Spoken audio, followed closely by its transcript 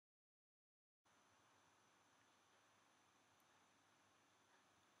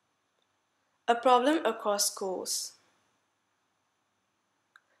A problem across schools.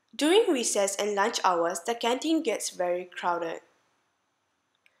 During recess and lunch hours, the canteen gets very crowded.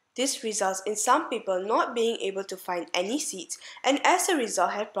 This results in some people not being able to find any seats and as a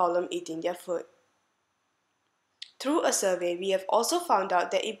result have problem eating their food. Through a survey, we have also found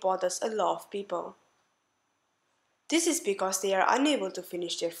out that it bothers a lot of people. This is because they are unable to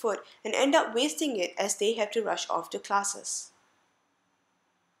finish their food and end up wasting it as they have to rush off to classes.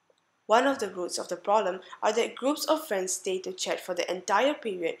 One of the roots of the problem are that groups of friends stay to chat for the entire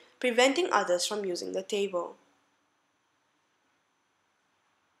period, preventing others from using the table.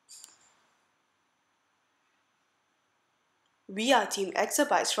 We are Team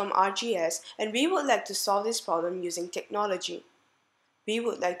EXABYTES from RGS and we would like to solve this problem using technology. We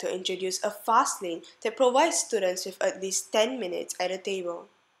would like to introduce a fast lane that provides students with at least 10 minutes at a table.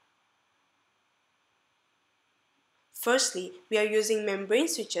 Firstly, we are using membrane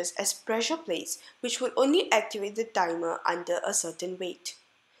switches as pressure plates which would only activate the timer under a certain weight.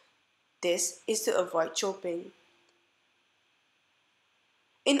 This is to avoid choking.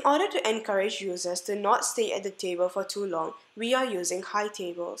 In order to encourage users to not stay at the table for too long, we are using high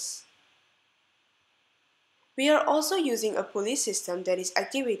tables. We are also using a pulley system that is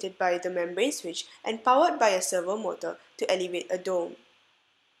activated by the membrane switch and powered by a servo motor to elevate a dome.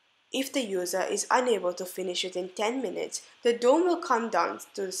 If the user is unable to finish within 10 minutes, the dome will come down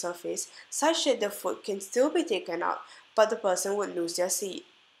to the surface such that the food can still be taken out, but the person would lose their seat.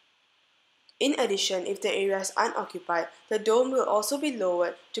 In addition, if the area is unoccupied, the dome will also be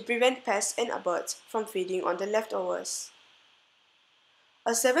lowered to prevent pests and birds from feeding on the leftovers.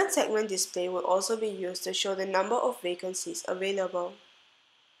 A 7-segment display will also be used to show the number of vacancies available.